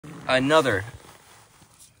Another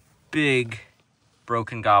big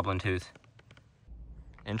broken goblin tooth.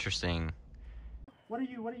 Interesting. What are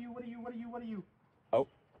you? Oh.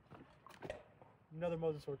 Another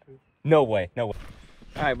mosasaur tooth. No way, no way.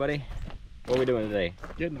 All right, buddy. What are we doing today?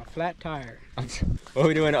 Getting a flat tire. What are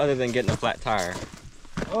we doing other than getting a flat tire?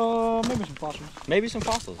 Maybe some fossils. Maybe some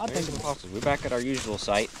fossils. I think some fossils. We're back at our usual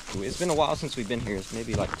site. It's been a while since we've been here. It's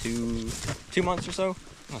maybe like two months or so.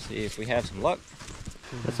 Let's see if we have some luck.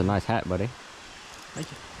 That's a nice hat, buddy. Thank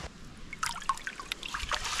you.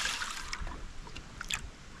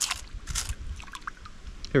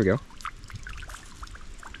 Here we go.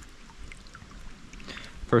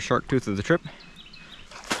 First shark tooth of the trip.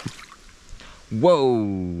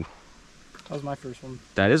 Whoa! That was my first one.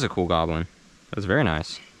 That is a cool goblin. That's very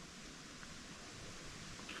nice.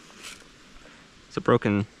 It's a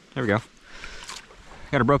broken, there we go.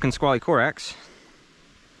 Got a broken squally corax.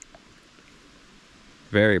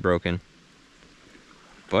 Very broken.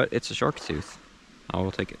 But it's a shark tooth. I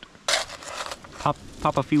will take it. Pop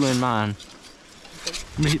a few in mine.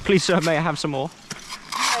 Please, sir, may I have some more?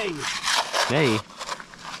 Hey! Hey.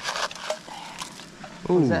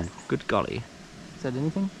 Ooh, that? good golly. Is that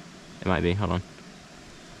anything? It might be, hold on.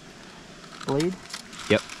 Blade?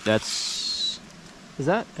 Yep, that's... Is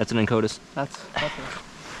that? That's an Encodus. That's it.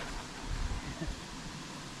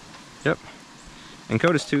 Yep.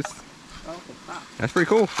 Encodus tooth. Oh, That's pretty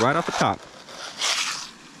cool, right off the top.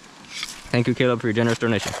 Thank you, Caleb, for your generous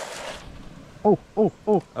donation. Oh.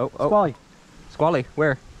 Squally. Squally,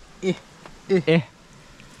 where?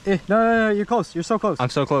 No, you're close. You're so close. I'm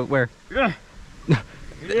so close, where? Yeah.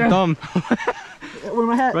 Thumb. Where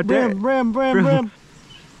my hat? Right there. Ram.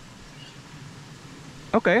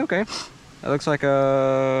 Okay. That looks like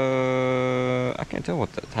a... I can't tell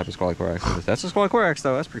what the type of squally corax is. That's a squally corax,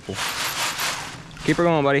 though. That's pretty cool. Keep her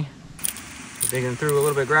going, buddy. Digging through a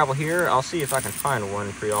little bit of gravel here. I'll see if I can find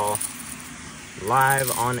one for y'all live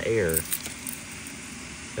on air.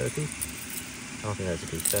 Is that a tooth? I don't think that's a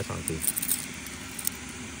tooth. That's not a tooth.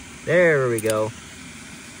 There we go.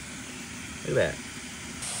 Look at that.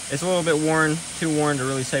 It's a little bit worn, too worn to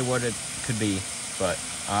really say what it could be, but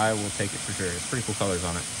I will take it for sure. It's pretty cool colors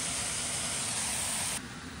on it.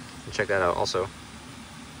 And check that out also.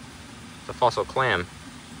 It's a fossil clam.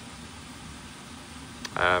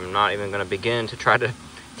 I'm not even going to begin to try to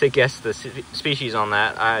guess the species on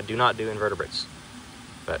that. I do not do invertebrates,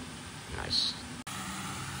 but nice.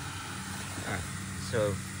 Alright,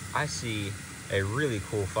 so I see a really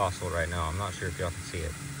cool fossil right now. I'm not sure if y'all can see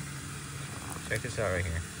it. Check this out right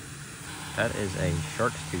here. That is a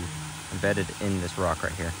shark's tooth embedded in this rock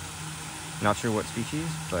right here. Not sure what species,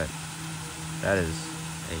 but that is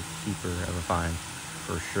a keeper of a find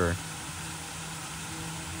for sure.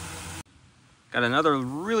 Got another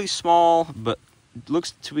really small, but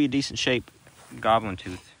looks to be decent shape goblin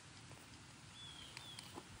tooth.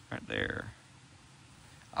 Right there.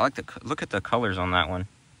 I like look at the colors on that one.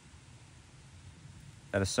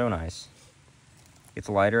 That is so nice. It's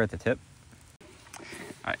lighter at the tip.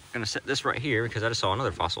 Alright, gonna set this right here because I just saw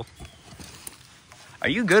another fossil. Are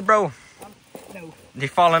you good, bro? No. You're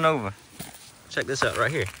falling over. Check this out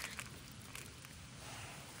right here.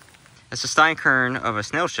 It's a steinkern of a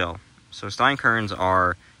snail shell. So steinkerns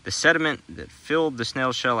are the sediment that filled the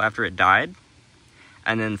snail shell after it died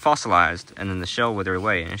and then fossilized, and then the shell withered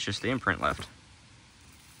away, and it's just the imprint left.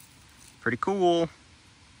 Pretty cool.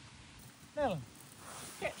 Catch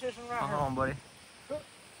this one right here. Hold on, buddy.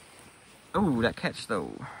 Oh, that catch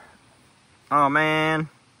though. Oh man.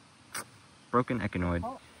 Broken echinoid.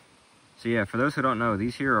 So yeah, for those who don't know,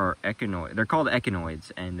 these here are echinoids. They're called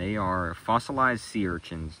echinoids, and they are fossilized sea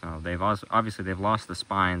urchins. Now, obviously they've lost the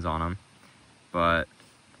spines on them, but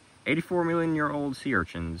 84 million year old sea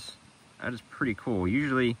urchins, that is pretty cool.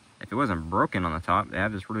 Usually, if it wasn't broken on the top, they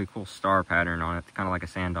have this really cool star pattern on it, kind of like a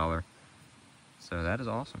sand dollar. So that is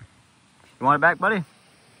awesome. You want it back, buddy?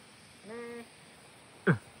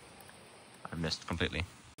 I missed completely.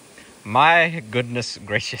 My goodness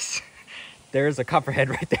gracious. There's a copperhead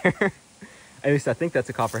right there. At least I think that's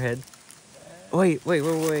a copperhead. Wait.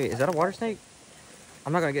 Is that a water snake?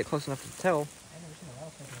 I'm not gonna get close enough to tell.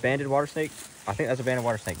 Banded water snake? I think that's a banded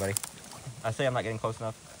water snake, buddy. I say I'm not getting close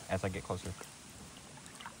enough as I get closer.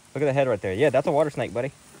 Look at the head right there. Yeah, that's a water snake,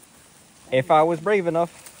 buddy. If I was brave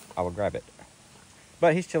enough, I would grab it.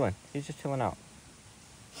 But he's chilling. He's just chilling out.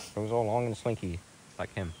 Goes all long and slinky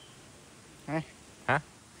like him. Huh?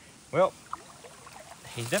 Well,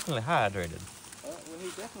 he's definitely hydrated. Well,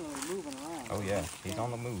 he's definitely moving around. Oh yeah, he's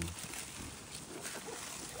on the move.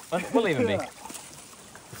 We'll leave him be.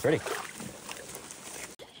 It's pretty.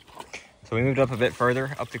 So we moved up a bit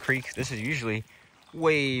further up the creek. This is usually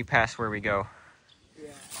way past where we go. Yeah.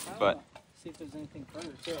 But see if there's anything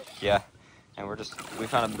further to it. yeah, and we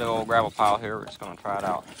found a big old gravel pile here. We're just gonna try it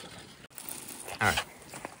out. All right,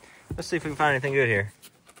 let's see if we can find anything good here.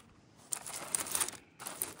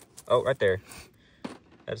 Oh, right there.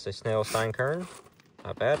 That's a snail stein kern.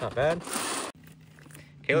 Not bad, not bad.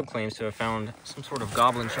 Caleb claims to have found some sort of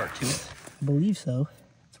goblin shark tooth. I believe so.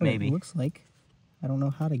 That's what Maybe. it looks like. I don't know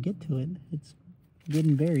how to get to it. It's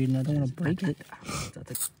getting buried and I don't want to break it.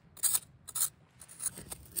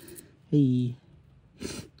 Hey,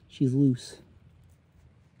 she's loose.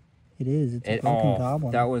 It is. It's a broken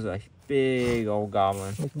goblin. That was a big old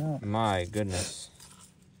goblin. Look now. My goodness.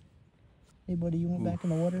 Hey, buddy, you went back in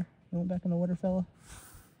the water? You went back in the water, fella?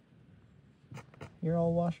 You're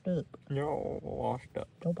all washed up. You're all washed up.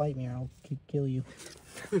 Don't bite me or I'll kill you.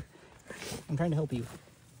 I'm trying to help you.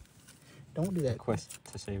 Don't do that. Quest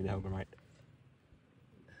to save the helping right.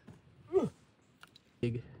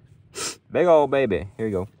 Big old baby. Here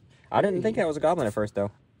you go. I didn't think that was a goblin at first,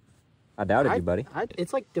 though. I doubted you, buddy.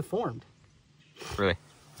 It's like deformed. Really?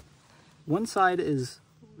 One side is,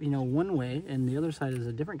 you know, one way, and the other side is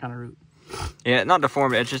a different kind of root. Yeah, not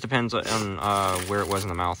deformed. It just depends on where it was in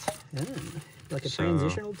the mouth. Like a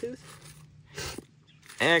transitional tooth?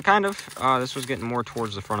 And kind of. This was getting more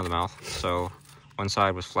towards the front of the mouth. So one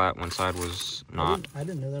side was flat, one side was not. I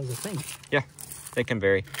didn't know that was a thing. Yeah, they can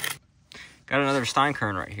vary. Got another stein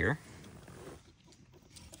kern right here.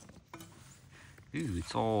 Ooh,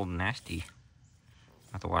 it's all nasty.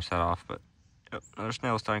 I have to wash that off, but yep, another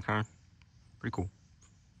snail stein kern. Pretty cool.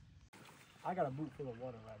 I got a boot full of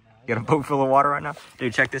water right now. You got a boat full of water right now?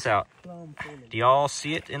 Dude, check this out. Do y'all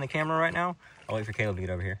see it in the camera right now? I'll wait for Caleb to get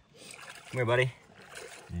over here. Come here, buddy.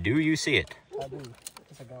 Do you see it? I do.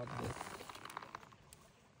 It's a goblin.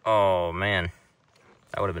 Oh, man.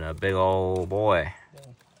 That would have been a big old boy. Yeah.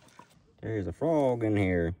 There's a frog in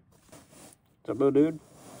here. What's up, little dude?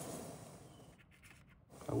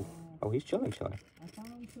 Oh, he's chilling. I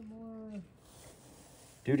found some more.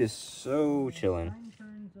 Dude is so chilling. 9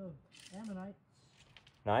 turns of ammonite.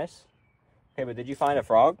 Nice. Okay, but did you find a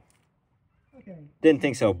frog? Okay. Didn't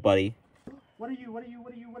think so, buddy. What are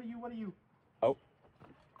you? Oh.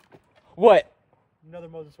 What? Another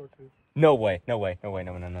mosasaur tooth. No way. No. You're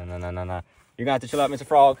gonna have to chill out, Mr.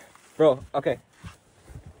 Frog. Bro, okay.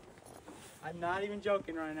 I'm not even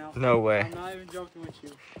joking right now. No way. I'm not even joking with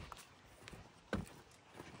you.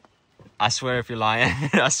 I swear if you're lying.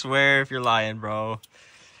 I swear if you're lying, bro.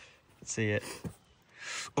 Let's see it.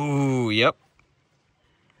 Ooh, yep.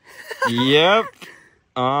 Yep.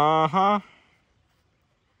 Uh-huh.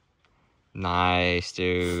 Nice,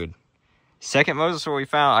 dude. Second mosasaur we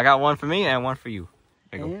found. I got one for me and one for you.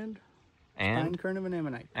 There you go. And stein kern of an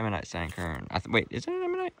ammonite. Ammonite stein kern. Wait, is it an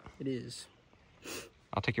ammonite? It is.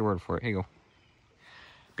 I'll take your word for it. Here you go.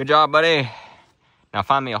 Good job, buddy. Now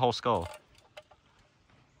find me a whole skull.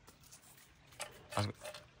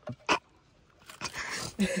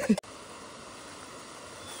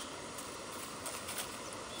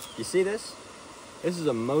 You see this? This is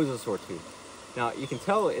a mosasaur tooth. Now, you can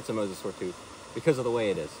tell it's a mosasaur tooth because of the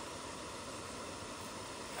way it is.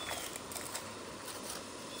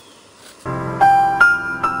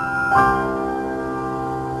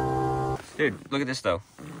 Dude, look at this though.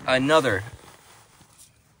 Another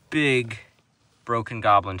big broken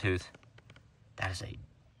goblin tooth. That is a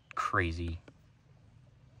crazy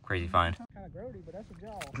find. Kind of grody, but that's a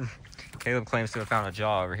jaw. Caleb claims to have found a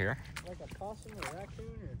jaw over here. Like a possum or a raccoon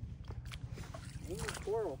or ain't no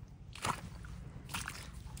squirrel.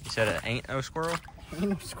 You said it ain't no squirrel? Ain't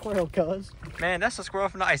no squirrel, cuz. Man, that's a squirrel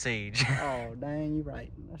from the Ice Age. Oh, dang, you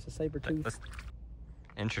right. That's a saber tooth.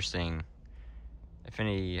 Interesting. If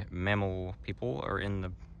any mammal people are in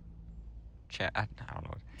the chat, I don't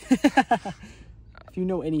know. If you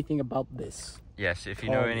know anything about this, yes, if you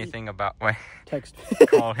know anything about... Wait, text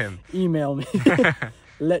call him. Email me.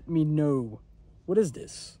 Let me know. What is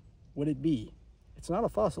this? Would it be? It's not a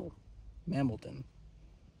fossil. Mammilton.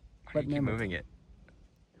 Why do you keep moving it?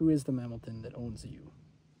 Who is the mammilton that owns you?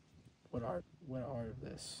 What are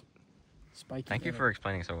this? Spiky. Thank you for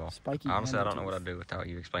explaining so well. Spiky. Honestly, I don't know what I'd do without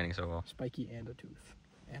you explaining so well. Spiky and a tooth.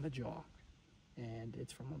 And a jaw. And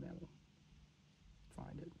it's from a mammal.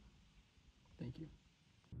 Find it. Thank you.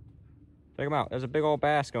 Check them out. There's a big old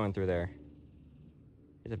bass going through there.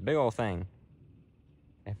 It's a big old thing.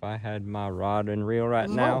 If I had my rod and reel right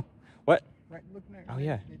now. What? Right, look there. Oh,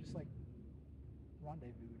 yeah. They just like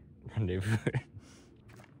rendezvous. Rendezvous.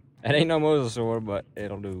 It ain't no mosasaur, but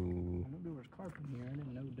it'll do. I knew there was carp in here. I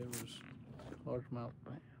didn't know there was largemouth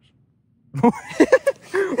bass.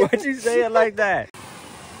 Why'd you say it like that?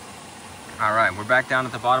 All right, we're back down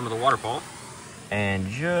at the bottom of the waterfall. And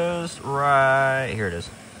just right here it is.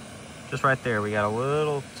 Just right there, we got a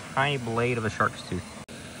little tiny blade of a shark's tooth.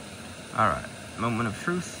 All right, moment of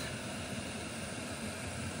truth.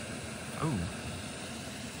 Ooh.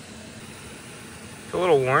 It's a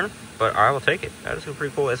little worn, but I will take it. That is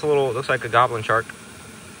pretty cool. It's a little, looks like a goblin shark.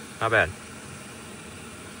 Not bad.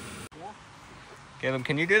 Caleb,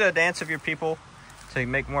 can you do the dance of your people to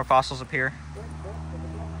make more fossils appear?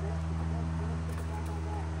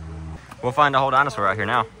 We'll find a whole dinosaur out here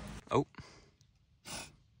now. Oh,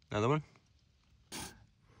 another one.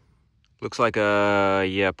 Looks like a,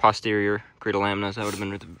 yeah, posterior cretal lamina. That would have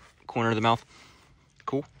been at the corner of the mouth.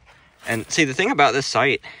 Cool. And see, the thing about this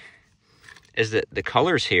site is that the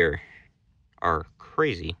colors here are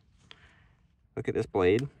crazy. Look at this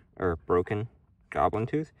blade, or broken goblin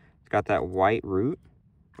tooth. It's got that white root,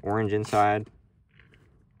 orange inside,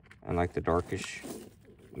 and like the darkish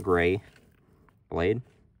gray blade.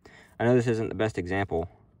 I know this isn't the best example,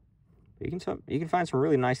 but you can find some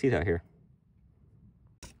really nice teeth out here.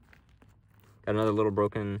 Got another little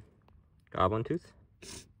broken goblin tooth.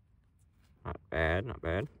 Not bad, not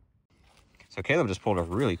bad. So Caleb just pulled a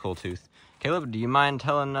really cool tooth. Caleb, do you mind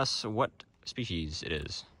telling us what species it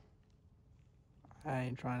is? I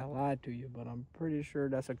ain't trying to lie to you, but I'm pretty sure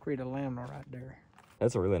that's a cretal lamina right there.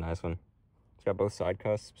 That's a really nice one. It's got both side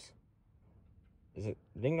cusps. Is it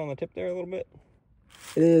dinged on the tip there a little bit?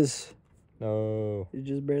 It is. No. You're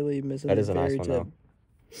just barely missing That the is a nice very one, tip.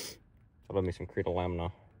 though. I love me some cretal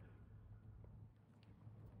lamina.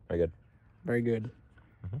 Very good. Very good.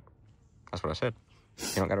 Mm-hmm. That's what I said. You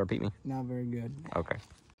don't got to repeat me. Not very good. Okay.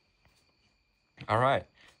 All right.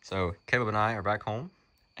 So Caleb and I are back home,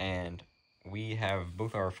 and we have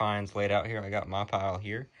both our finds laid out here. I got my pile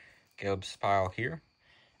here, Caleb's pile here,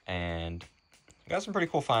 and got some pretty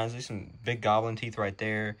cool finds. There's some big goblin teeth right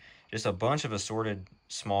there. Just a bunch of assorted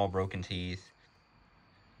small broken teeth.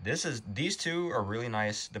 These two are really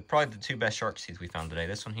nice. They're probably the two best shark's teeth we found today.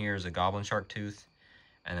 This one here is a goblin shark tooth,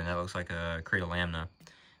 and then that looks like a cretal lamina.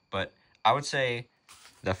 But I would say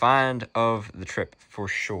the find of the trip for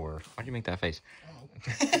sure. Why'd you make that face? Oh.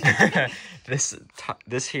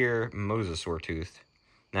 This here mosasaur tooth.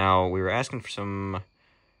 Now, we were asking for some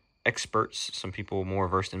experts, some people more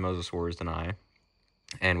versed in mosasaurs than I,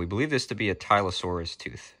 and we believe this to be a Tylosaurus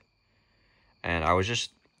tooth. And I was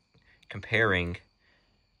just comparing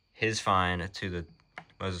his find to the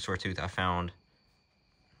mosasaur tooth I found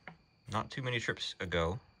not too many trips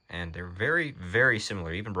ago, and they're very, very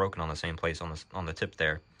similar, even broken on the same place on the tip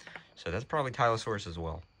there. So that's probably Tylosaurus as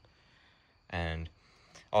well. And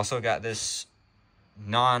also got this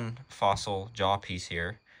non-fossil jaw piece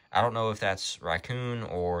here. I don't know if that's raccoon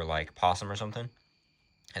or like possum or something.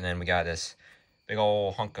 And then we got this big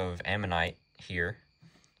old hunk of ammonite here.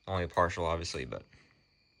 Only a partial, obviously, but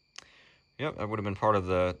yep, that would have been part of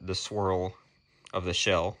the swirl of the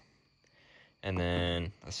shell. And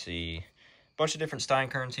then, let's see, a bunch of different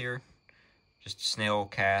steinkerns here. Just snail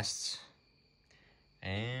casts.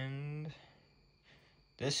 And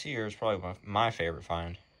this here is probably my favorite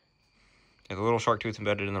find. Got a little shark tooth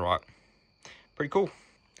embedded in the rock. Pretty cool.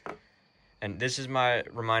 And this is my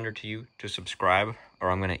reminder to you to subscribe, or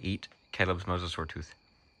I'm going to eat Caleb's mosasaur tooth.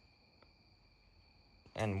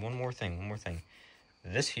 And one more thing.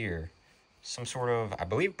 This here, some sort of, I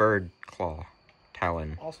believe, bird claw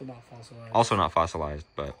talon. Also not fossilized. Also not fossilized,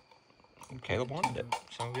 but Caleb wanted it,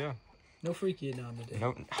 so yeah. No Freakiodon today.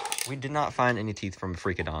 No, we did not find any teeth from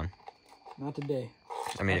Freakiodon. Not today.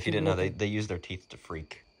 I mean, if you didn't know, they use their teeth to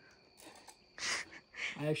freak.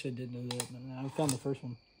 I actually did know that, but I found the first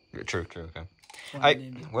one. True, okay.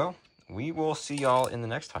 Well, we will see y'all in the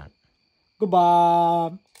next time.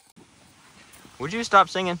 Goodbye. Would you stop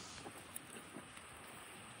singing?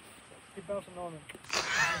 Keep bouncing on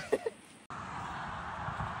it.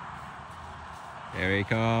 There he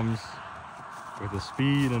comes. With the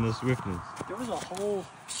speed and the swiftness. There was a whole,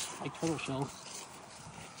 like, turtle shell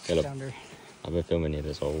Caleb, down there. I've been filming you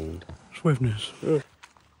this whole time. Swiftness.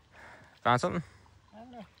 Find something? I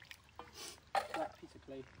don't know. Flat piece of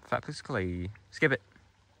clay. Flat piece of clay. Skip it.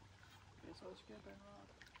 Guess I'll skip it.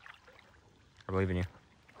 I believe in you.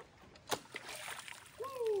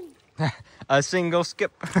 A single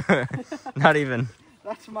skip. Not even.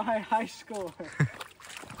 That's my high score.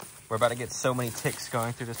 We're about to get so many ticks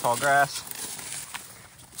going through this tall grass.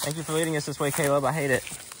 Thank you for leading us this way, Caleb. I hate it.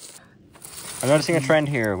 I'm noticing a trend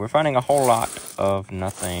here. We're finding a whole lot of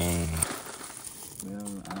nothing.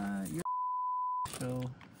 Well, you're so...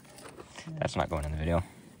 Yeah. That's not going in the video.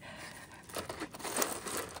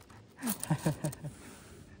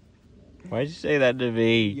 Why'd you say that to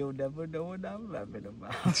me? You'll never know what I'm laughing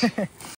about.